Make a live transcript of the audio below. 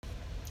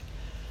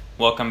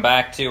Welcome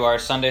back to our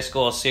Sunday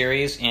School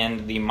series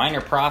in the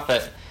minor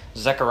prophet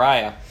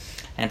Zechariah.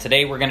 And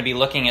today we're going to be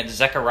looking at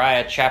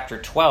Zechariah chapter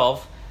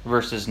 12,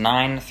 verses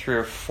 9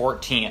 through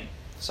 14.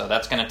 So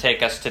that's going to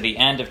take us to the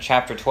end of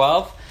chapter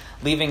 12,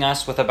 leaving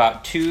us with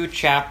about 2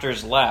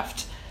 chapters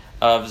left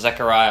of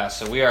Zechariah.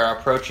 So we are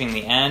approaching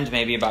the end,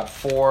 maybe about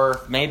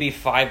 4, maybe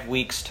 5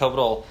 weeks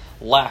total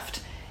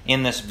left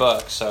in this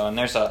book. And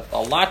there's a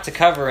lot to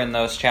cover in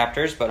those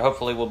chapters, but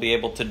hopefully we'll be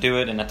able to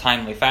do it in a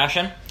timely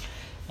fashion.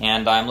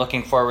 And I'm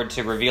looking forward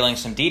to revealing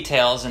some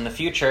details in the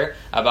future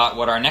about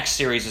what our next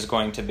series is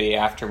going to be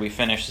after we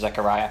finish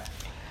Zechariah.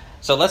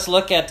 So let's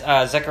look at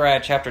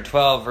Zechariah chapter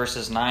 12,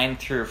 verses 9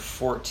 through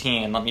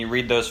 14. Let me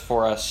read those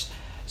for us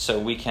so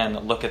we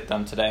can look at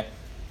them today.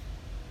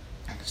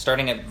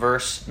 Starting at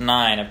verse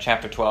 9 of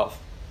chapter 12.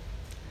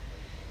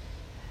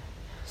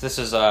 This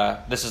is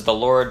the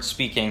Lord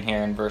speaking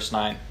here in verse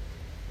 9.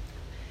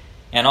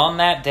 And on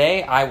that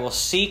day I will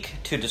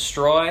seek to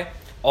destroy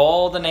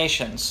all the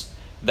nations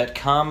that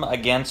come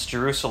against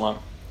Jerusalem.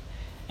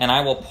 And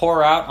I will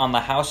pour out on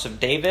the house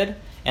of David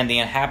and the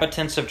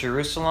inhabitants of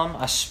Jerusalem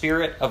a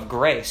spirit of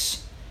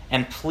grace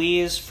and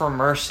pleas for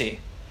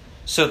mercy,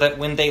 so that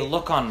when they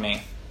look on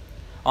me,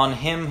 on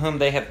him whom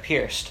they have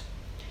pierced,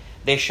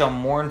 they shall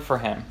mourn for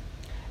him,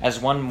 as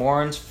one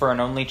mourns for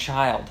an only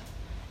child,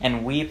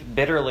 and weep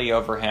bitterly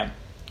over him,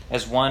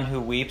 as one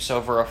who weeps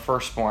over a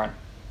firstborn.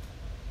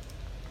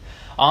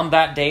 On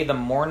that day the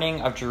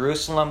mourning of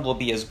Jerusalem will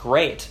be as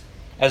great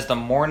as the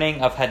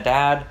mourning of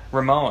Hadad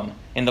Rimmon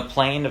in the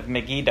plain of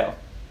Megiddo.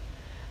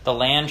 The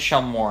land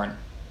shall mourn,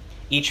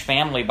 each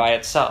family by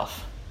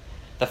itself,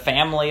 the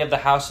family of the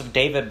house of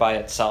David by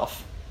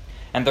itself,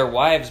 and their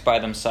wives by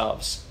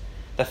themselves,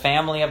 the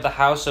family of the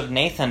house of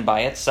Nathan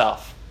by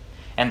itself,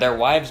 and their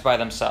wives by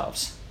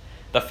themselves,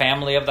 the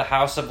family of the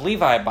house of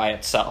Levi by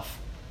itself,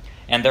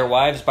 and their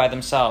wives by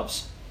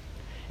themselves,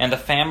 and the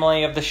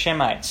family of the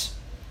Shemites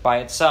by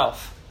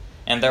itself,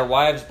 and their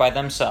wives by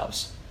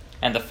themselves,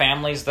 and the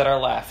families that are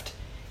left,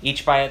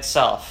 each by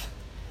itself,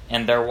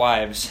 and their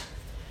wives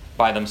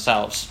by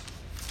themselves.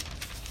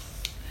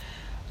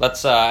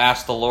 Let's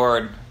ask the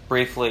Lord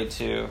briefly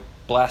to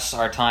bless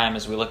our time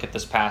as we look at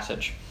this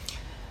passage.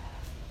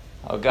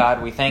 Oh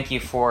God, we thank you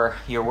for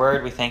your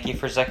word. We thank you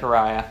for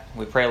Zechariah.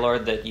 We pray,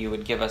 Lord, that you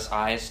would give us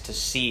eyes to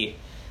see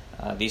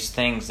these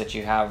things that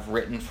you have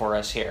written for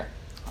us here.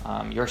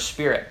 Your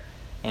Spirit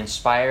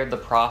inspired the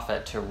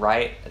prophet to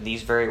write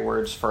these very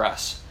words for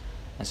us.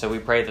 And so we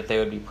pray that they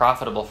would be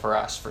profitable for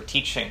us, for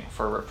teaching,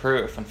 for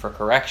reproof, and for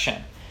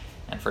correction,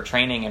 and for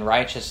training in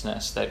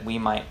righteousness, that we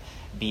might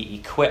be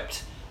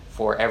equipped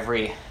for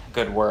every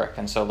good work.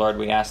 And so, Lord,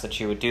 we ask that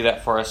you would do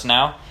that for us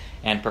now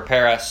and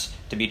prepare us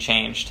to be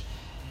changed.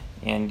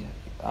 In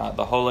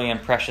the holy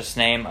and precious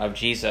name of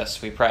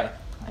Jesus, we pray.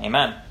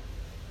 Amen.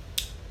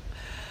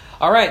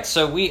 All right,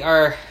 so we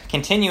are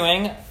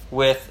continuing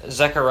with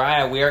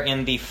Zechariah. We are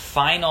in the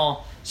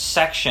final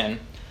section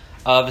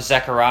of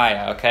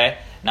Zechariah, okay?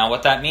 Now,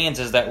 what that means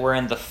is that we're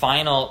in the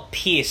final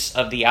piece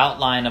of the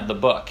outline of the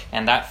book,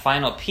 and that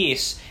final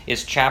piece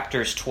is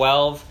chapters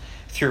 12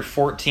 through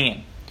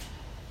 14.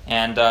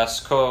 And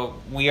so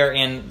we are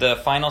in the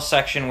final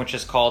section, which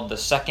is called the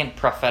Second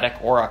Prophetic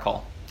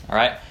Oracle, all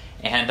right?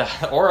 And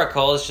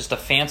oracle is just a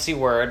fancy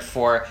word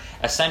for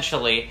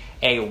essentially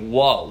a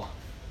woe.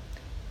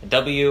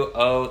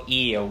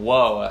 W-O-E, a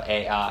woe,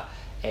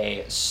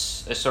 a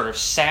sort of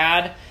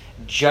sad,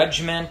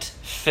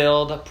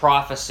 judgment-filled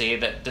prophecy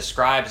that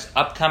describes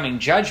upcoming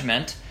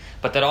judgment,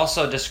 but that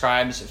also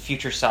describes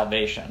future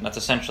salvation. That's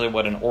essentially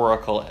what an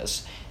oracle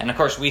is. And of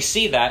course, we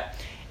see that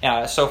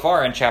so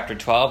far in chapter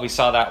 12. We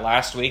saw that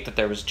last week, that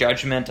there was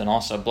judgment and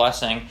also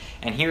blessing.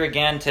 And here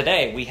again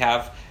today, we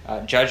have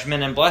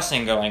judgment and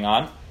blessing going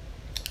on.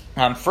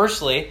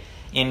 Firstly,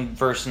 in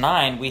verse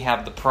 9, we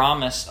have the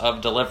promise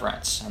of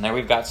deliverance. And there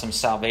we've got some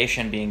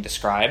salvation being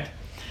described.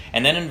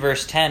 And then in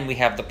verse 10, we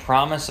have the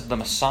promise of the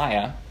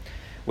Messiah,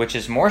 which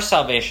is more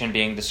salvation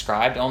being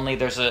described, only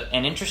there's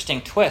an interesting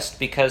twist,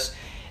 because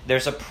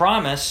there's a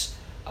promise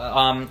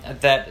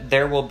that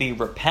there will be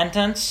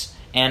repentance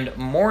and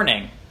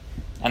mourning.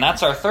 And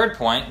that's our third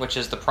point, which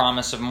is the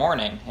promise of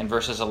mourning in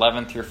verses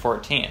 11 through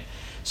 14.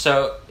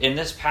 So in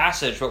this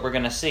passage, what we're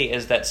going to see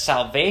is that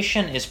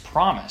salvation is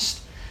promised,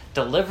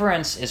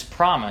 deliverance is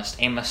promised,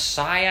 a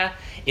Messiah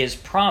is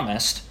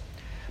promised,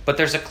 but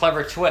there's a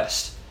clever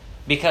twist.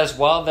 Because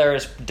while there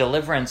is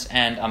deliverance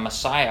and a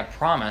Messiah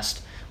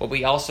promised, what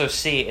we also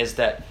see is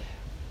that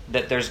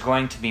there's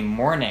going to be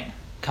mourning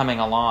coming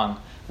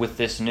along with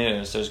this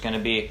news. There's going to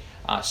be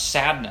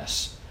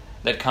sadness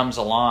that comes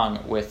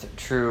along with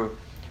true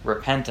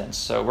repentance.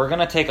 So we're going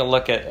to take a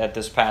look at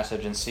this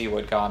passage and see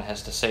what God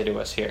has to say to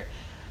us here.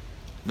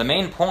 The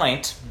main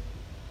point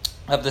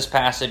of this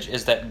passage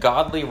is that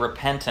godly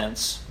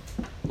repentance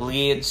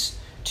leads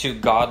to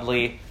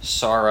godly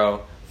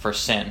sorrow for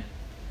sin.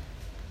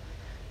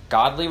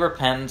 Godly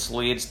repentance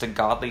leads to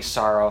godly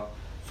sorrow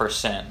for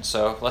sin.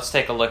 So let's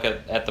take a look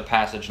at the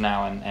passage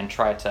now and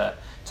try to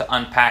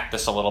unpack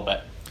this a little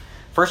bit.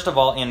 First of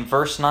all, in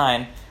verse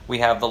 9, we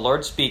have the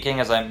Lord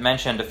speaking, as I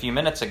mentioned a few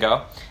minutes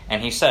ago,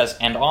 and he says,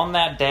 "And on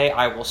that day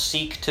I will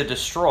seek to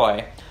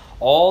destroy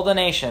all the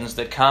nations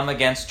that come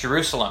against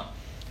Jerusalem."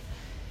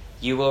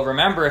 You will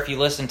remember, if you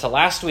listened to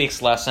last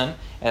week's lesson,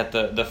 at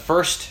the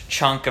first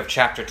chunk of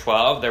chapter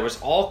 12, there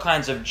was all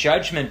kinds of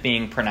judgment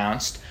being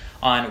pronounced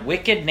on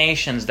wicked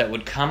nations that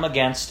would come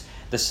against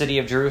the city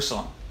of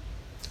Jerusalem.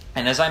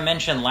 And as I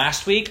mentioned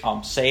last week,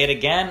 I'll say it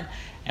again,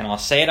 and I'll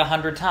say it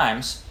 100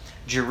 times,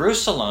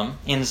 Jerusalem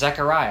in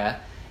Zechariah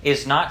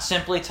is not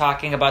simply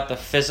talking about the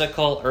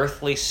physical,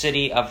 earthly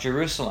city of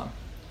Jerusalem.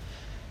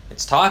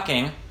 It's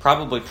talking,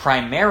 probably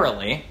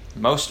primarily,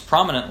 most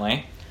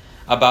prominently,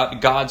 about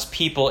God's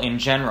people in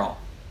general.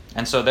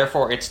 And so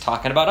therefore it's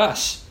talking about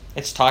us.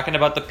 It's talking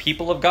about the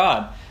people of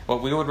God,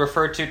 what we would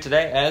refer to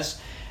today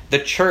as the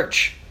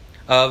church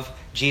of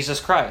Jesus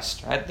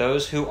Christ, right?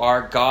 Those who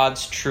are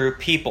God's true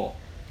people.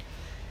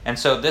 And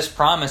so this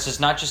promise is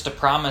not just a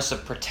promise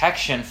of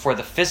protection for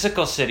the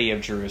physical city of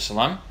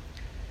Jerusalem.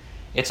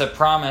 It's a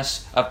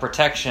promise of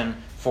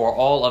protection for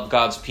all of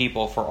God's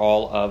people for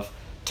all of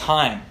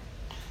time.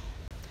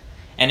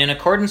 And in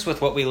accordance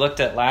with what we looked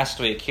at last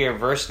week, here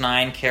verse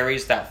 9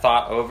 carries that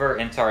thought over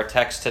into our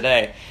text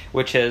today,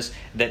 which is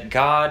that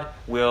God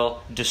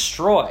will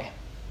destroy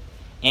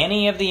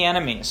any of the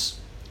enemies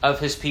of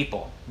his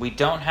people. We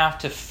don't have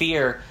to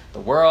fear the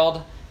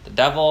world, the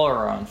devil, or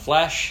our own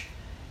flesh.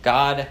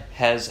 God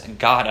has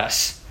got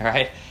us,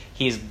 right?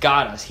 He's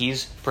got us.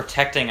 He's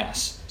protecting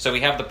us. So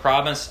we have the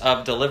promise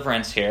of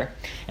deliverance here.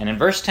 And in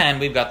verse 10,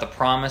 we've got the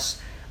promise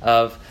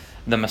of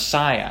the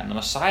Messiah. And the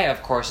Messiah,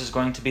 of course, is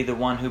going to be the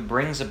one who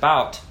brings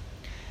about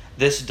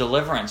this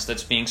deliverance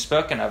that's being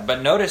spoken of.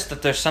 But notice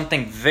that there's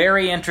something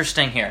very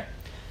interesting here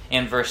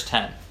in verse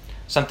 10.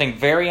 Something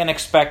very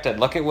unexpected.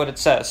 Look at what it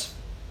says.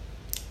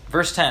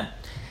 Verse 10,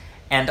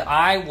 "And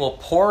I will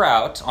pour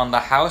out on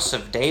the house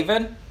of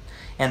David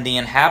and the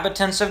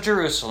inhabitants of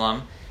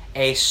Jerusalem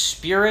a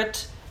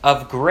spirit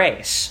of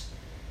grace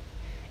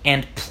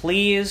and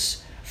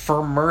pleas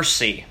for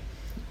mercy,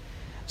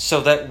 so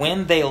that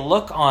when they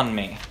look on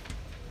me,"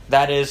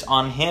 that is,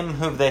 on him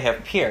whom they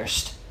have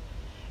pierced,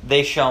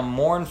 "they shall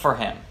mourn for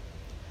him,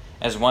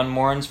 as one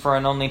mourns for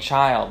an only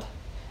child,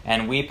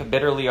 and weep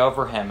bitterly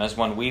over him, as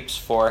one weeps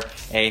for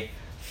a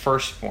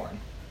firstborn."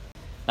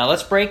 Now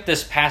let's break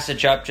this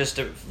passage up just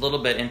a little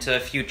bit into a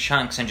few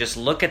chunks and just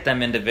look at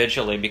them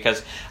individually,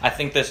 because I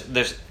think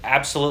there's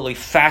absolutely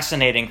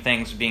fascinating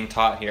things being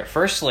taught here.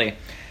 Firstly,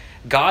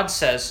 God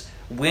says,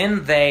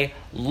 when they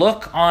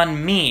look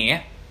on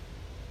me,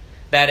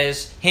 that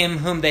is, him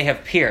whom they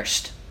have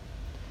pierced,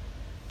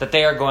 that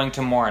they are going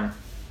to mourn.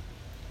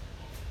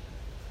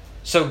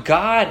 So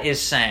God is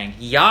saying,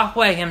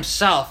 Yahweh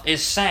himself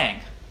is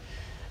saying,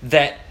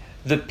 that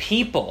the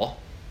people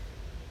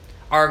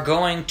are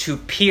going to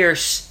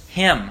pierce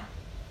him.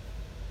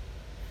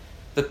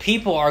 The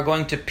people are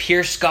going to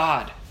pierce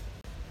God.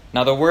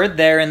 Now the word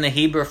there in the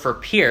Hebrew for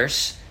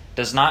pierce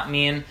does not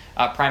mean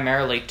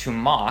primarily to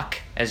mock,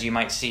 as you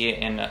might see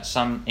in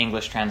some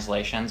English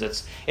translations.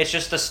 It's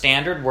just a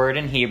standard word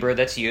in Hebrew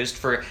that's used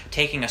for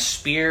taking a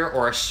spear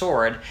or a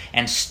sword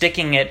and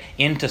sticking it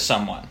into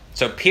someone.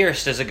 So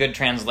pierced is a good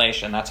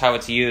translation. That's how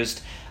it's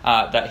used.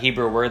 That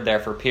Hebrew word there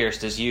for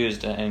pierced is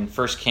used in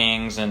 1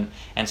 Kings and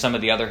some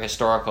of the other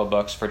historical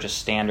books for just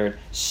standard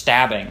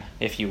stabbing,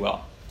 if you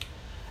will.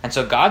 And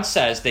so God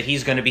says that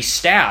he's going to be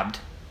stabbed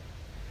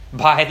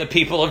by the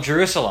people of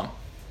Jerusalem.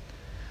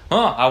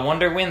 I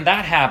wonder when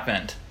that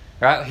happened.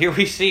 Right? Here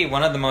we see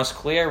one of the most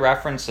clear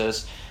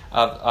references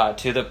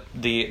to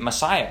the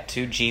Messiah,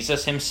 to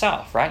Jesus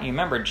himself. Right? You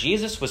remember,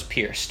 Jesus was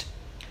pierced.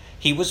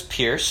 He was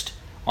pierced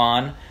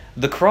on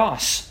the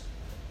cross.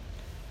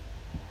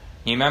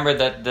 You remember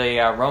that the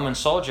Roman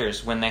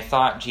soldiers, when they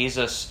thought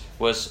Jesus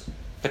was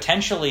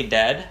potentially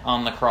dead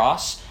on the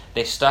cross,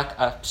 they stuck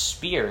a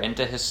spear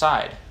into his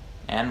side,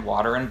 and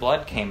water and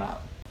blood came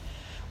out.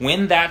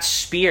 When that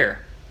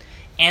spear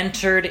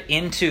entered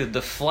into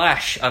the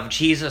flesh of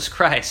Jesus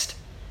Christ,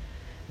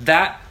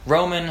 that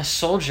Roman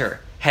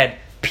soldier had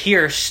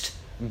pierced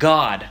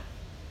God.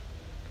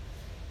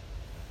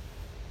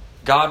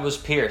 God was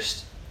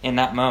pierced in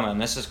that moment.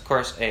 This is, of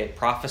course, a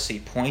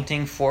prophecy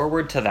pointing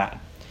forward to that.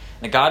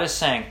 And God is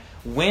saying,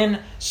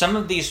 when some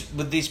of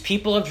these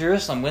people of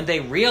Jerusalem, when they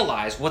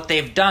realize what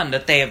they've done,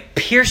 that they have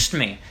pierced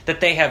me,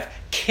 that they have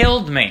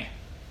killed me,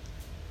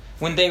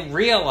 when they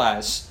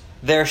realize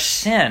their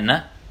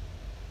sin,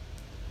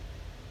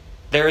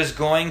 there is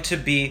going to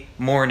be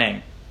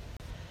mourning.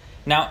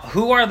 Now,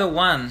 who are the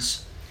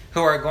ones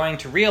who are going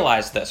to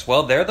realize this?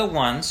 Well, they're the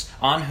ones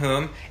on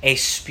whom a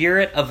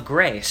spirit of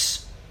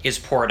grace is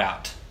poured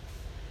out,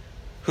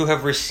 who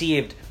have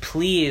received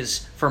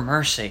pleas for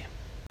mercy.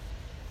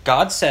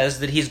 God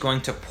says that he's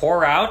going to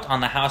pour out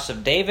on the house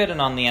of David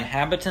and on the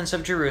inhabitants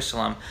of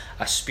Jerusalem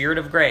a spirit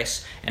of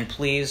grace and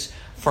pleas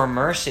for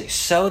mercy,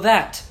 so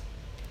that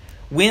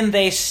when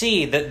they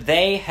see that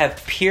they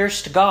have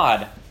pierced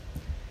God,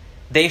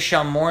 they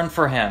shall mourn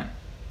for him,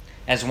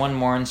 as one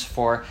mourns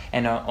for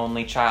an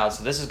only child.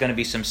 So this is going to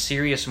be some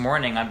serious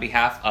mourning on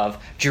behalf of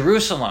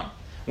Jerusalem,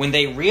 when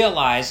they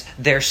realize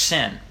their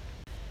sin.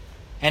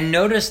 And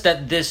notice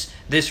that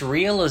this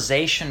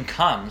realization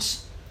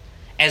comes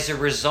as a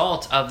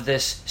result of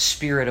this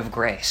Spirit of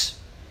grace.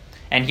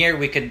 And here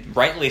we could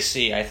rightly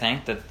see, I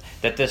think,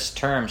 that this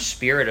term,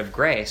 Spirit of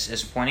grace,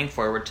 is pointing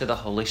forward to the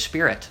Holy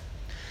Spirit.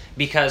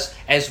 Because,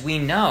 as we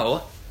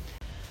know,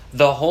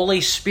 the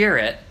Holy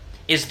Spirit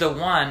is the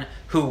one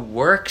who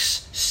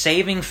works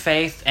saving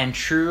faith and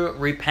true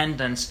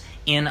repentance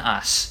in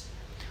us.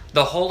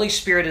 The Holy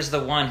Spirit is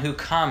the one who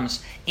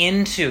comes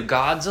into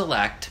God's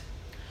elect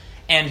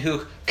and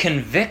who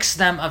convicts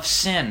them of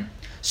sin,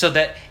 so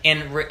that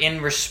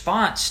in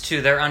response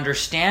to their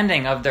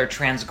understanding of their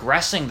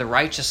transgressing the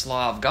righteous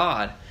law of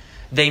God,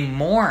 they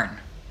mourn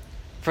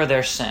for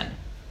their sin.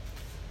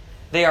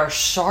 They are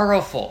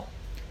sorrowful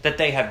that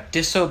they have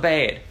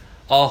disobeyed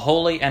a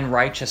holy and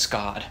righteous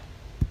God.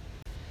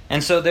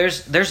 And so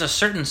there's a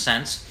certain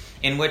sense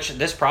in which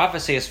this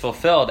prophecy is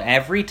fulfilled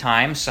every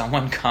time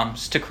someone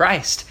comes to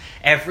Christ.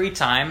 Every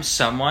time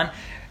someone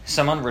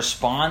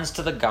responds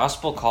to the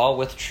gospel call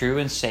with true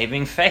and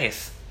saving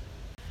faith.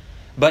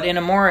 But in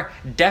a more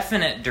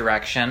definite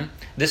direction,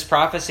 this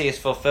prophecy is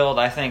fulfilled,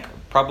 I think,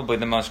 probably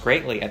the most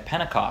greatly at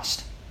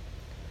Pentecost.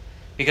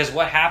 Because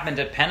what happened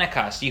at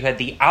Pentecost? You had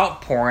the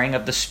outpouring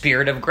of the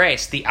Spirit of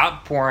grace, the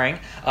outpouring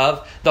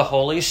of the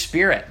Holy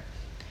Spirit.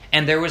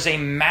 And there was a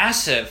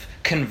massive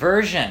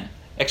conversion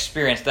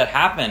experience that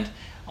happened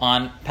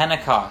on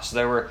Pentecost.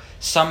 There were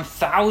some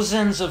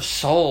thousands of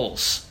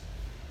souls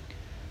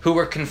who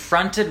were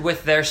confronted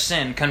with their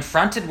sin,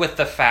 confronted with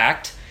the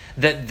fact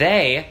that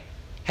they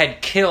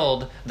had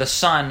killed the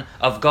Son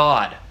of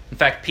God. In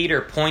fact,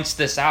 Peter points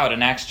this out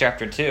in Acts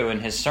chapter 2 in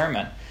his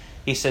sermon.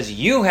 He says,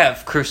 "You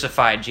have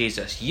crucified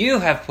Jesus. You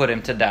have put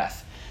him to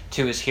death,"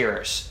 to his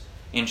hearers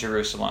in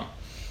Jerusalem.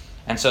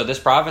 And so this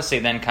prophecy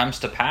then comes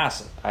to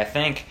pass, I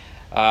think,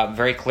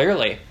 very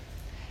clearly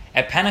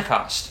at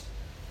Pentecost.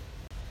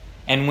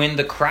 And when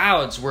the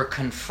crowds were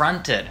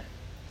confronted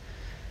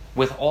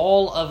with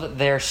all of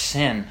their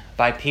sin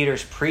by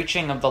Peter's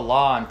preaching of the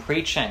law and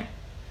preaching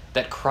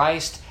that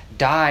Christ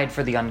died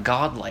for the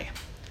ungodly,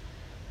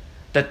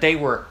 that they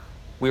were,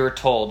 we were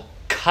told,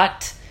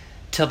 cut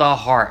to the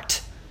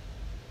heart.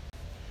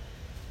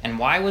 And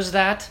why was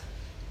that?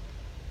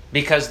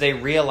 Because they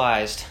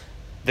realized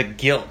the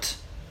guilt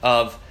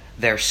of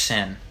their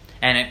sin,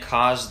 and it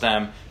caused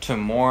them to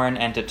mourn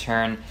and to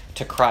turn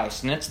to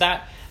Christ. And it's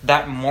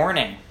that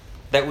mourning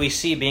that we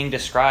see being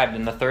described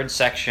in the third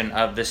section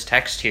of this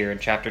text here in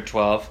chapter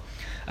 12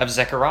 of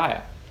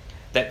Zechariah.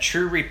 That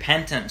true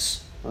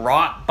repentance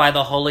wrought by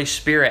the Holy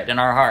Spirit in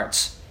our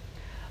hearts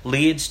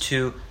leads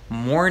to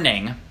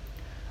mourning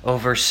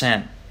over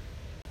sin.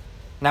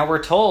 Now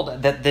we're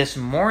told that this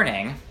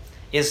mourning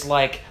is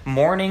like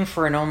mourning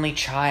for an only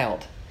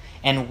child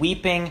and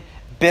weeping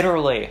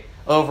bitterly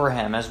over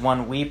him as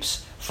one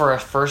weeps for a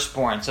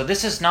firstborn. So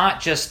this is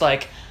not just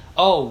like,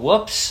 oh,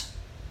 whoops,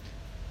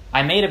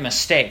 I made a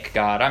mistake,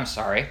 God, I'm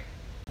sorry.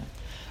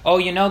 Oh,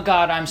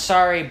 God, I'm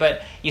sorry,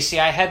 but you see,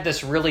 I had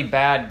this really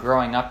bad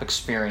growing up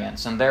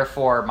experience, and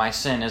therefore my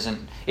sin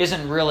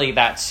isn't really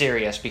that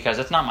serious because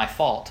it's not my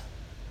fault.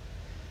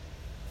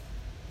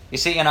 You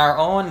see, in our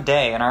own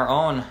day, in our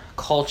own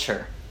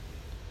culture,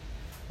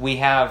 we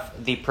have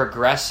the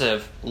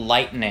progressive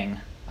lightening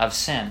of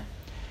sin,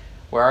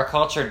 where our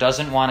culture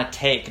doesn't want to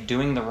take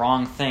doing the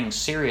wrong thing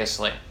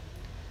seriously.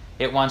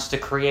 It wants to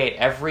create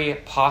every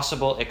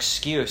possible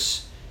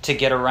excuse to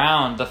get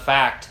around the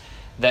fact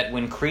that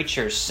when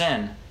creatures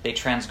sin, they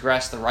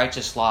transgress the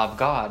righteous law of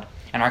God.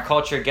 And our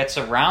culture gets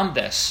around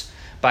this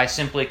by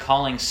simply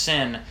calling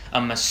sin a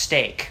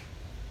mistake,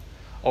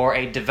 or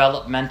a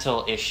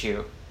developmental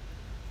issue,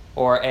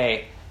 or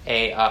a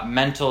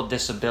mental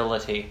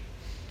disability.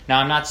 Now,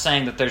 I'm not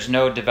saying that there's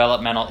no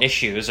developmental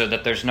issues or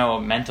that there's no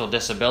mental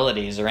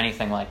disabilities or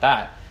anything like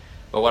that.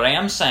 But what I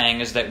am saying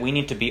is that we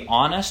need to be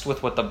honest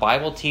with what the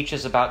Bible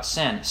teaches about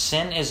sin.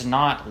 Sin is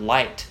not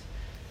light.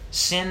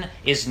 Sin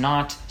is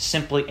not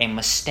simply a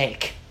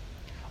mistake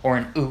or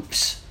an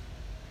oops.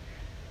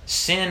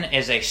 Sin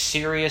is a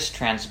serious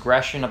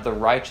transgression of the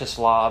righteous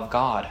law of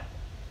God.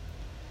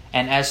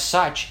 And as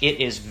such, it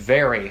is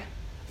very,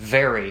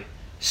 very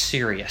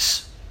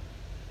serious.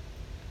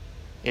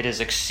 It is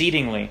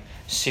exceedingly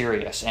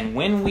serious. And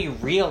when we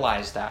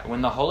realize that,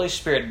 when the Holy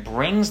Spirit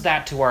brings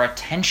that to our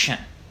attention,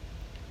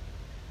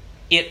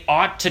 it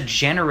ought to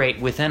generate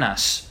within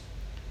us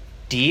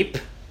deep,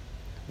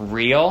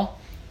 real,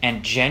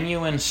 and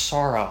genuine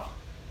sorrow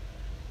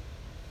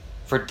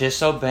for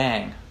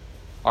disobeying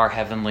our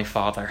Heavenly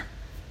Father.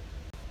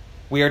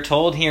 We are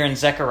told here in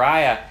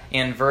Zechariah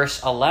in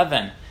verse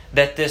 11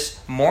 that this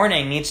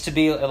mourning needs to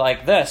be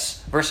like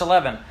this. Verse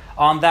 11,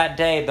 "On that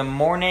day the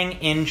mourning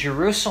in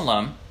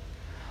Jerusalem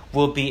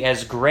will be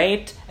as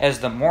great as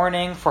the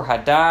mourning for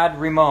Hadad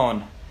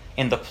Rimon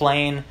in the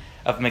plain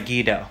of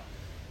Megiddo."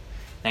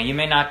 Now, you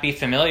may not be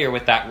familiar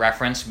with that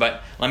reference,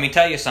 but let me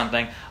tell you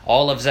something.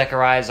 All of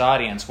Zechariah's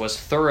audience was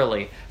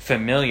thoroughly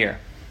familiar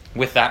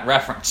with that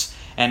reference.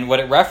 And what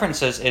it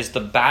references is the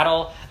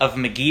Battle of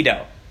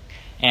Megiddo.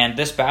 And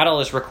this battle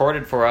is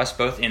recorded for us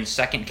both in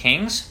 2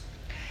 Kings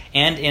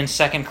and in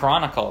 2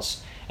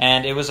 Chronicles.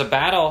 And it was a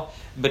battle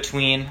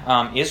between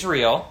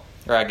Israel,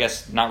 or I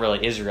guess not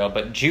really Israel,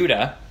 but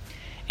Judah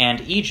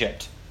and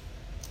Egypt.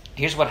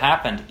 Here's what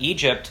happened.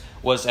 Egypt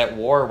was at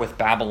war with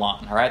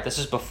Babylon. All right, this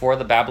is before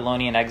the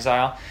Babylonian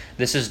exile.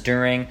 This is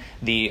during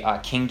the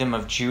kingdom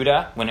of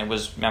Judah, when it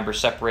was, remember,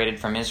 separated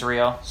from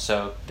Israel.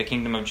 So the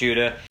kingdom of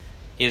Judah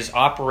is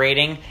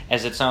operating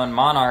as its own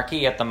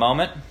monarchy at the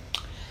moment.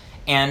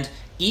 And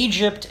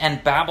Egypt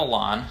and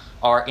Babylon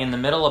are in the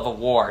middle of a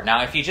war.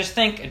 Now, if you just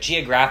think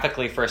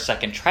geographically for a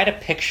second, try to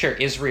picture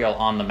Israel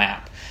on the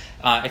map.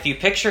 If you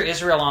picture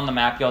Israel on the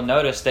map, you'll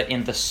notice that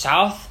in the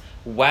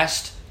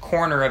southwest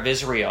corner of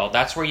Israel,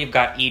 that's where you've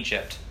got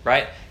Egypt,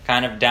 right?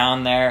 Kind of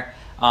down there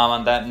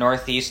on that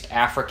northeast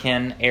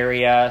African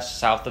area,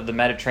 south of the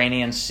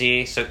Mediterranean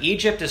Sea. So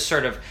Egypt is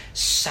sort of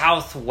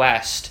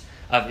southwest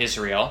of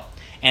Israel,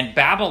 and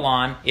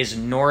Babylon is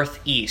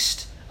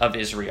northeast of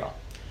Israel.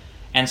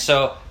 And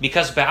so,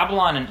 because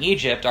Babylon and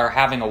Egypt are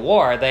having a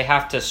war, they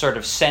have to sort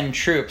of send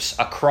troops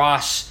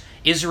across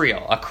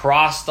Israel,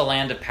 across the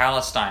land of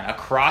Palestine,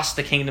 across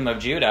the kingdom of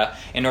Judah,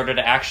 in order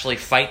to actually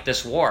fight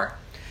this war.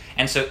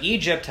 And so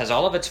Egypt has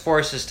all of its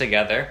forces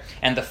together,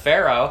 and the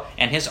Pharaoh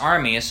and his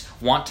armies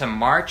want to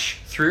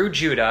march through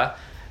Judah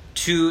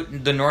to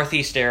the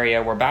northeast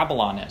area where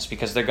Babylon is,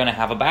 because they're going to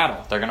have a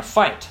battle. They're going to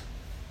fight.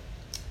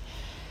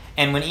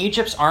 And when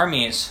Egypt's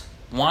armies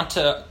want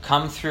to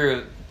come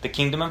through the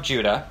kingdom of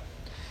Judah,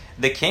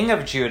 the king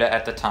of Judah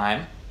at the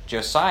time,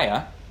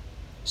 Josiah,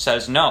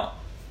 says no.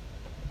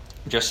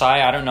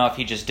 Josiah, I don't know if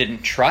he just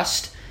didn't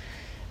trust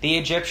the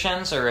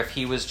Egyptians or if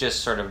he was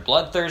just sort of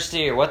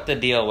bloodthirsty or what the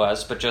deal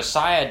was, but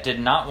Josiah did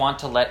not want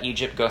to let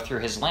Egypt go through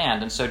his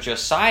land. And so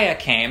Josiah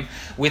came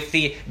with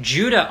the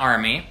Judah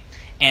army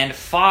and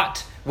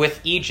fought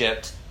with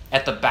Egypt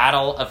at the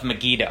Battle of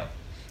Megiddo,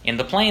 in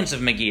the plains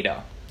of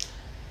Megiddo.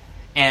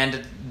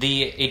 And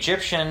the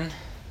Egyptian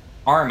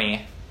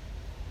army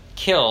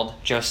killed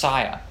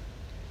Josiah.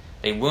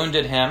 They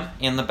wounded him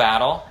in the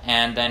battle,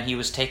 and then he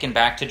was taken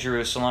back to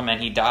Jerusalem,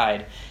 and he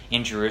died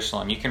in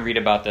Jerusalem. You can read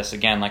about this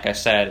again, like I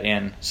said,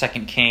 in 2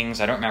 Kings.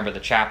 I don't remember the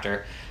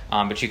chapter,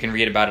 but you can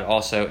read about it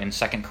also in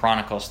 2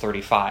 Chronicles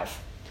 35.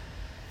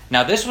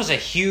 Now, this was a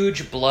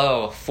huge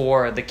blow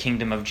for the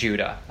kingdom of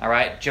Judah. All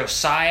right,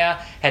 Josiah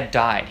had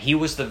died. He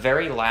was the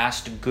very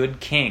last good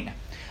king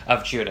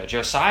of Judah.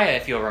 Josiah,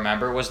 if you'll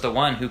remember, was the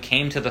one who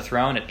came to the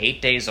throne at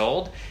 8 days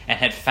old and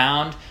had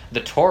found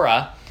the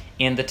Torah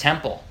in the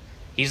temple.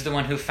 He's the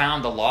one who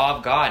found the law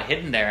of God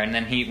hidden there. And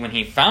then when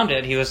he found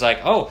it, he was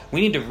like, oh,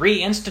 we need to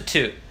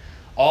reinstitute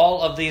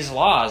all of these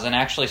laws and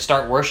actually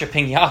start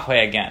worshiping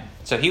Yahweh again.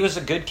 So he was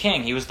a good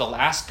king. He was the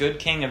last good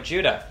king of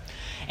Judah.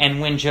 And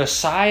when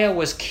Josiah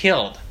was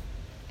killed,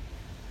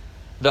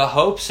 the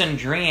hopes and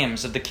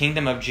dreams of the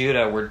kingdom of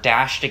Judah were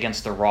dashed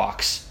against the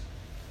rocks,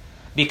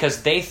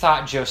 because they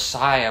thought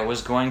Josiah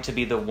was going to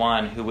be the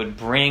one who would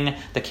bring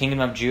the kingdom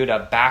of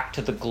Judah back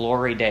to the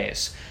glory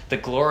days. The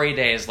glory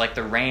days like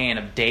the reign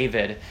of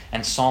David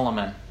and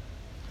Solomon.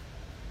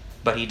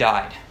 But he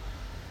died.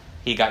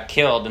 He got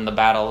killed in the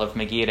Battle of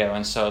Megiddo,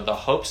 and so the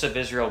hopes of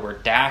Israel were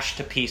dashed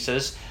to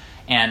pieces,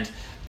 and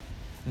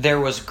there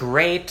was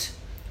great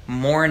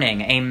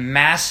mourning, a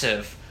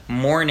massive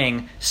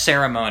mourning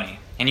ceremony.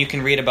 And you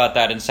can read about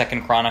that in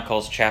 2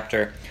 Chronicles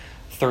chapter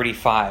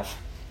 35.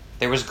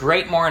 There was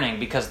great mourning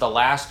because the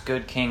last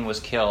good king was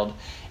killed.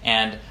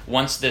 And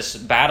once this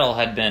battle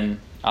had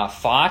been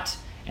fought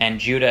and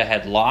Judah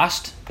had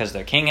lost because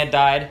their king had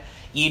died,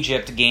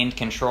 Egypt gained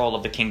control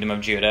of the kingdom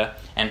of Judah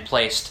and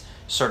placed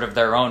sort of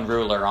their own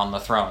ruler on the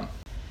throne.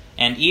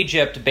 And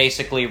Egypt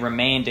basically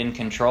remained in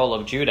control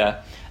of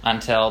Judah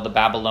until the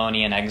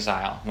Babylonian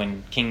exile,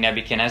 when King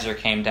Nebuchadnezzar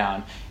came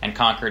down and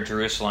conquered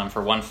Jerusalem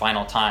for one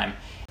final time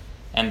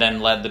and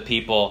then led the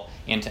people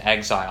into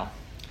exile.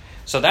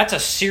 So that's a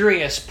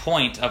serious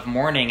point of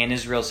mourning in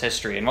Israel's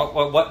history. And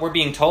what we're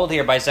being told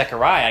here by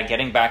Zechariah,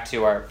 getting back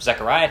to our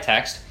Zechariah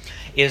text,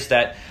 is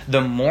that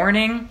the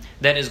mourning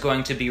that is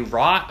going to be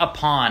wrought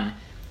upon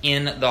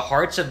in the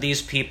hearts of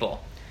these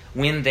people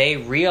when they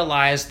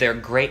realize their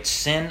great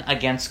sin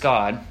against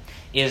God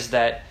is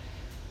that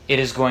it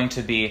is going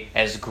to be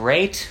as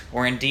great,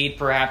 or indeed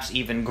perhaps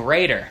even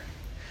greater,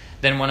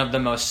 than one of the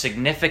most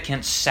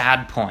significant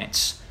sad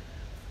points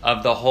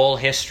of the whole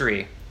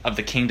history of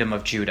the kingdom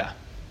of Judah.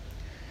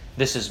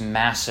 This is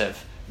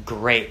massive,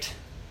 great,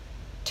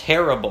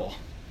 terrible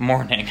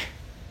mourning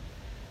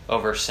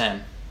over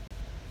sin.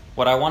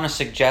 What I want to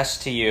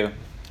suggest to you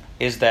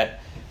is that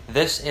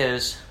this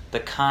is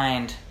the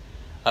kind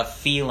of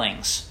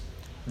feelings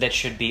that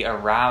should be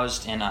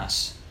aroused in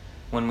us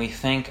when we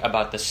think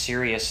about the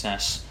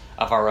seriousness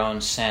of our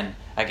own sin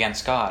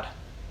against God.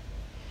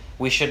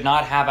 We should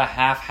not have a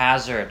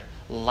haphazard,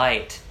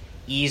 light,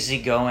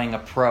 easygoing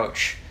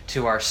approach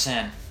to our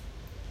sin.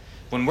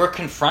 When we're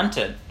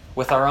confronted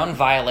with our own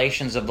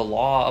violations of the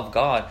law of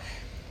God,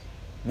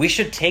 we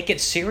should take it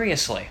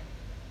seriously.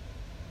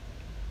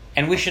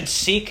 And we should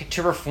seek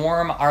to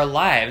reform our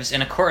lives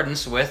in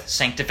accordance with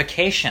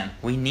sanctification.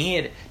 We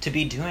need to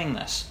be doing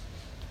this.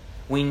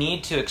 We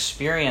need to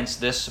experience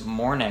this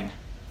mourning.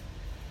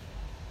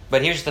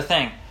 But here's the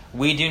thing.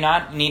 We do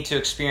not need to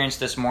experience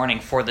this mourning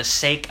for the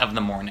sake of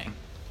the mourning,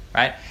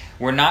 right?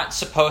 We're not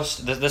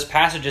supposed, this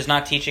passage is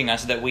not teaching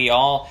us that we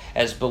all,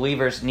 as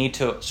believers, need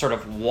to sort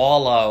of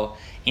wallow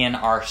in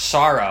our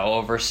sorrow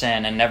over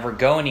sin and never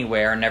go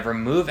anywhere, never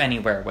move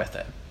anywhere with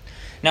it.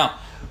 No,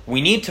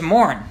 we need to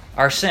mourn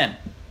our sin,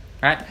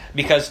 right?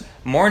 Because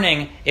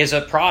mourning is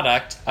a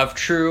product of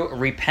true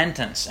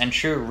repentance and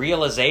true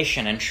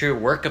realization and true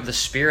work of the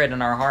Spirit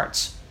in our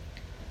hearts.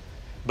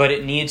 But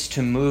it needs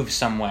to move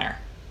somewhere,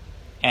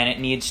 and it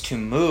needs to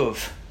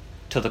move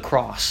to the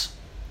cross.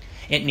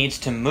 It needs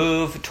to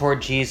move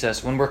toward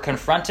Jesus. When we're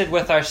confronted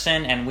with our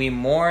sin and we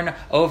mourn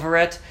over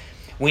it,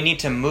 we need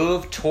to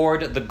move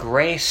toward the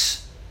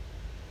grace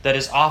that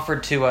is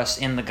offered to us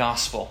in the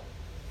gospel,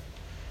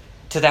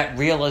 to that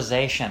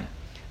realization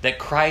that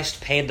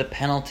Christ paid the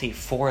penalty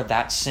for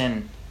that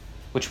sin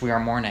which we are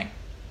mourning.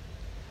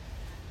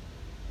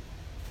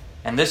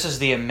 And this is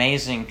the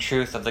amazing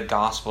truth of the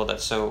gospel that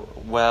so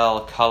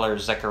well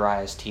colors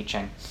Zechariah's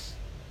teaching.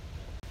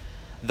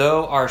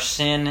 Though our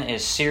sin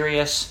is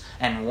serious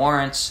and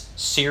warrants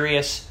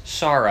serious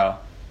sorrow,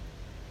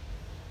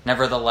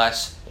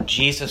 nevertheless,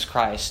 Jesus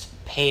Christ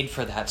paid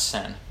for that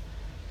sin.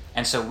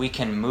 And so we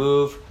can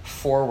move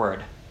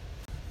forward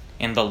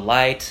in the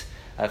light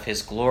of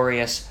his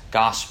glorious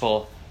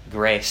gospel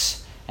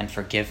grace and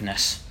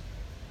forgiveness.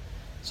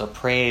 So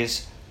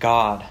praise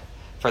God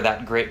for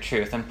that great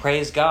truth. And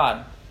praise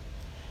God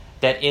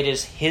that it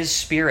is his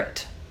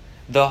Spirit,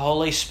 the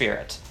Holy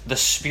Spirit, the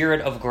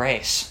Spirit of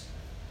grace,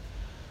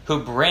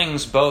 who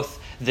brings both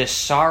this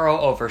sorrow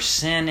over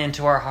sin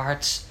into our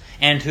hearts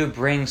and who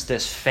brings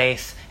this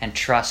faith and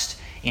trust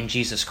in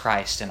Jesus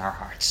Christ in our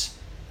hearts.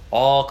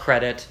 All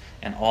credit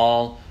and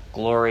all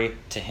glory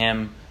to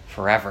him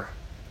forever.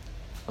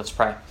 Let's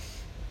pray.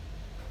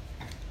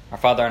 Our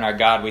Father and our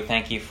God, we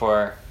thank you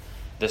for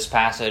this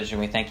passage,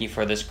 and we thank you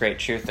for this great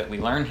truth that we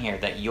learn here,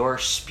 that your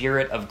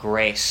Spirit of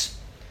grace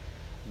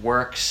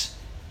works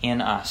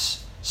in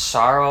us.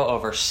 Sorrow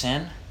over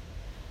sin,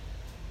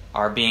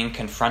 our being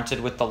confronted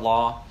with the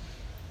law,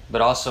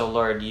 but also,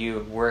 Lord, you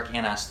work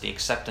in us the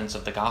acceptance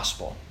of the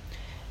gospel.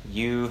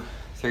 You,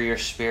 through your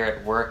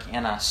Spirit, work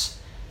in us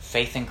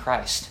faith in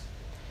Christ,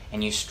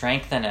 and you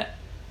strengthen it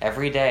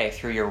every day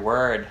through your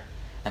word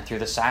and through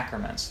the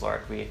sacraments,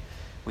 Lord.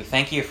 We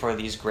thank you for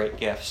these great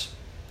gifts.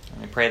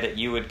 And we pray that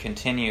you would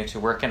continue to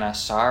work in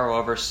us sorrow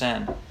over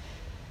sin,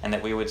 and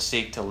that we would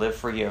seek to live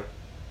for you.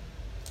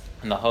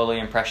 In the holy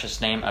and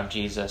precious name of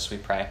Jesus, we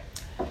pray.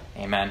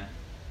 Amen.